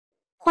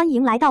欢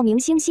迎来到明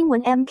星新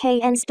闻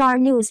MKN Star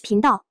News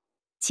频道，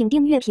请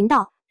订阅频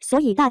道，所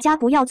以大家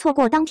不要错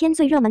过当天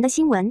最热门的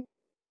新闻。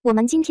我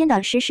们今天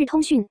的时事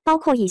通讯包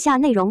括以下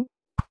内容：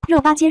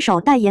热巴接手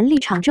代言立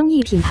场争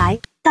议品牌，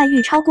待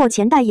遇超过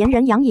前代言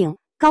人杨颖，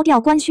高调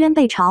官宣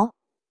被嘲。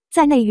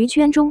在内娱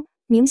圈中，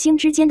明星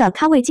之间的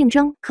咖位竞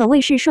争可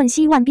谓是瞬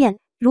息万变。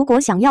如果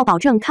想要保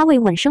证咖位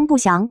稳声不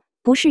响，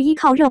不是依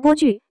靠热播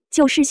剧，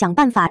就是想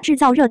办法制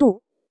造热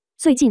度。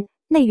最近，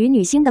内娱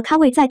女星的咖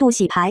位再度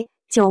洗牌。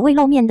久未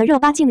露面的热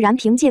巴竟然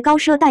凭借高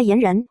奢代言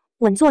人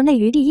稳坐内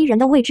娱第一人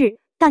的位置，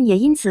但也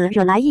因此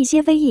惹来一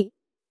些非议。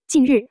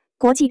近日，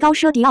国际高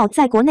奢迪奥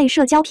在国内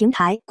社交平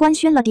台官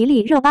宣了迪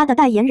丽热巴的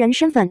代言人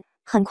身份，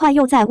很快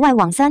又在外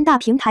网3大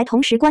平台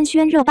同时官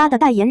宣热巴的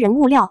代言人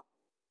物料。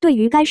对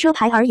于该奢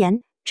牌而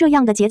言，这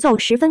样的节奏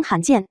十分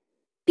罕见。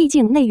毕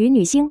竟内娱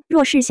女星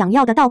若是想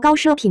要得到高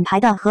奢品牌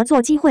的合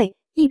作机会，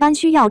一般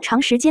需要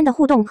长时间的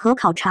互动和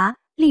考察，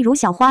例如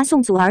小花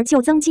宋祖儿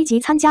就曾积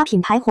极参加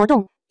品牌活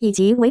动，以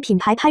及为品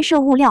牌拍摄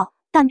物料，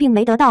但并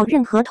没得到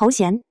任何头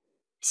衔。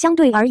相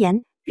对而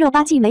言，热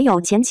巴既没有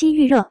前期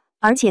预热，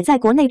而且在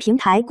国内平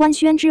台官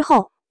宣之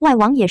后，外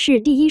网也是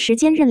第一时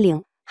间认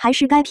领，还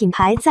是该品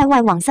牌在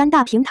外网3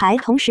大平台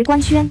同时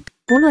官宣，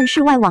不论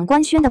是外网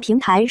官宣的平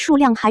台数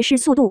量还是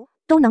速度，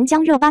都能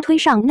将热巴推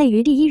上内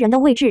娱第一人的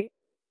位置。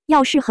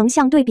要是横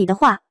向对比的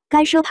话，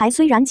该奢牌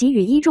虽然给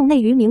予一众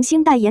内娱明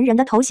星代言人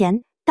的头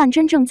衔，但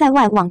真正在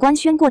外网官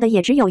宣过的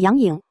也只有杨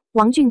颖、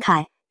王俊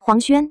凯、黄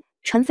轩、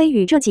陈飞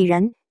宇这几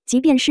人，即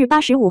便是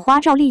85花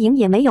赵丽颖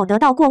也没有得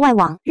到过外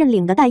网认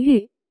领的待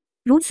遇。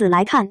如此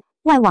来看，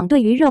外网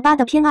对于热巴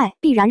的偏爱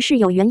必然是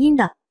有原因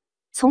的。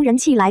从人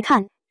气来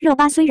看，热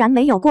巴虽然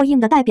没有过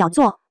硬的代表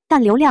作，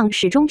但流量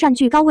始终占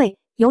据高位，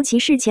尤其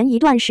是前一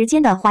段时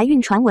间的怀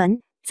孕传闻，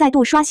再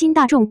度刷新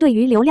大众对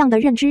于流量的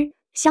认知，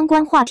相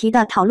关话题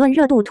的讨论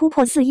热度突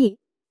破4亿。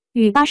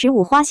与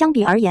85花相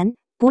比而言，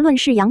不论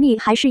是杨幂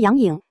还是杨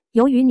颖，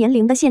由于年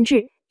龄的限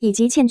制以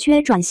及欠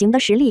缺转型的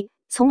实力，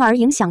从而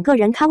影响个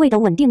人咖位的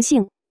稳定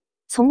性。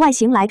从外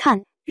形来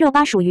看，热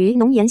巴属于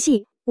浓颜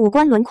系，五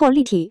官轮廓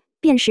立体，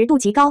辨识度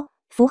极高，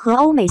符合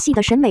欧美系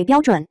的审美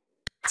标准。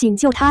仅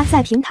就她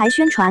在平台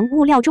宣传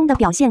物料中的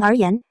表现而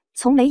言，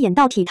从眉眼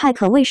到体态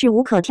可谓是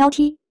无可挑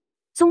剔。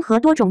综合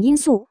多种因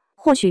素，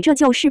或许这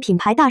就是品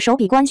牌大手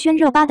笔官宣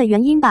热巴的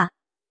原因吧。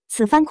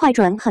此番快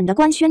准狠的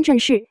官宣阵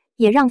势，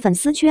也让粉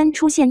丝圈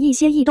出现一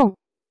些异动。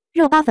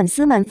热巴粉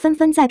丝们纷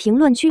纷在评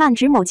论区暗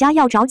指某家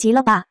要着急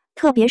了吧，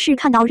特别是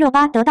看到热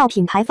巴得到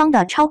品牌方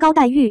的超高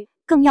待遇，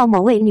更要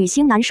某位女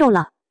星难受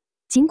了。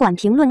尽管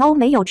评论欧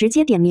没有直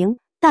接点名，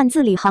但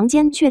字里行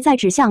间却在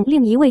指向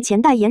另一位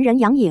前代言人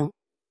杨颖。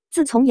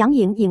自从杨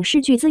颖影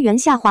视剧资源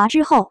下滑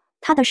之后，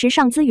她的时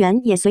尚资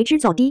源也随之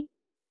走低。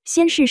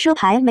先是奢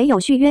牌没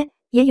有续约，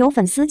也有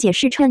粉丝解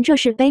释称这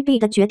是 baby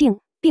的决定，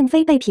并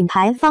非被品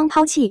牌方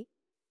抛弃。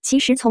其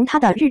实从她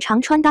的日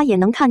常穿搭也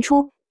能看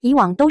出，以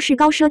往都是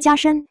高奢加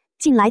身，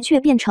近来却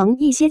变成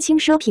一些轻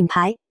奢品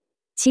牌。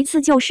其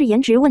次就是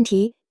颜值问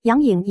题，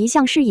杨颖一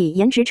向是以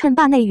颜值称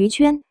霸内娱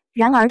圈，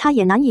然而她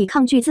也难以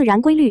抗拒自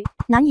然规律，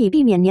难以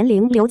避免年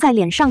龄留在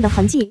脸上的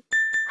痕迹。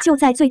就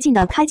在最近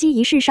的开机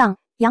仪式上，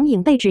杨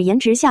颖被指颜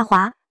值下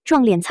滑，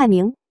撞脸蔡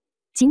明。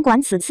尽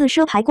管此次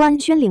奢牌官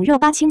宣领热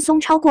巴轻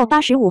松超过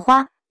85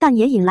花，但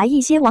也引来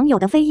一些网友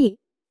的非议。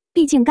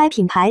毕竟该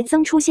品牌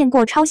曾出现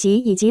过抄袭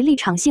以及立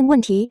场性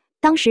问题，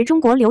当时中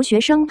国留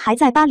学生还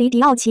在巴黎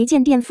迪奥旗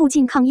舰店附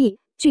近抗议，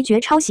拒绝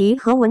抄袭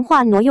和文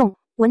化挪用。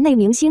文内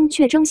明星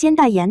却争先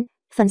代言，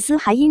粉丝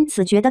还因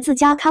此觉得自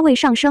家咖位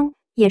上升，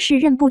也是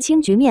认不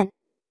清局面。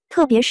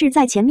特别是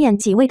在前面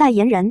几位代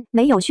言人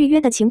没有续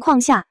约的情况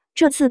下，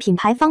这次品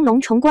牌方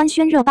隆重官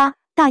宣热巴，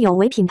大有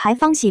为品牌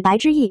方洗白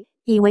之意，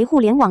以为互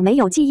联网没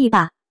有记忆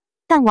吧。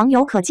但网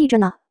友可记着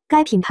呢，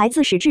该品牌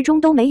自始至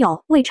终都没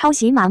有为抄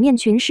袭马面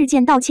裙事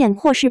件道歉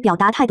或是表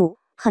达态度，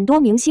很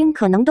多明星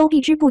可能都避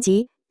之不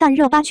及，但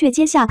热巴却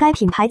接下该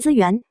品牌资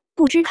源，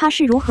不知他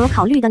是如何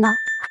考虑的呢？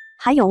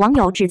还有网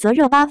友指责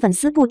热巴粉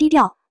丝不低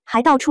调，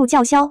还到处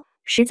叫嚣，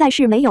实在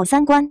是没有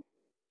三观。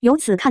由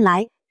此看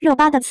来，热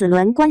巴的此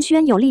轮官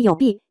宣有利有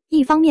弊，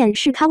一方面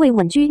是咖位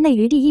稳居内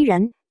娱第一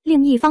人，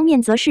另一方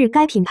面则是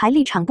该品牌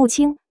立场不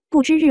清，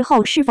不知日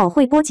后是否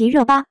会波及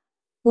热巴。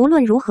无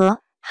论如何，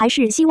还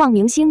是希望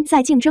明星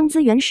在竞争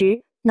资源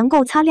时能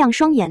够擦亮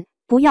双眼，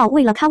不要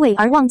为了咖位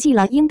而忘记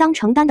了应当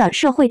承担的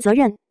社会责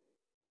任。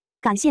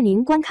感谢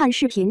您观看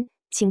视频，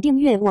请订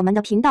阅我们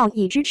的频道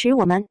以支持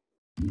我们。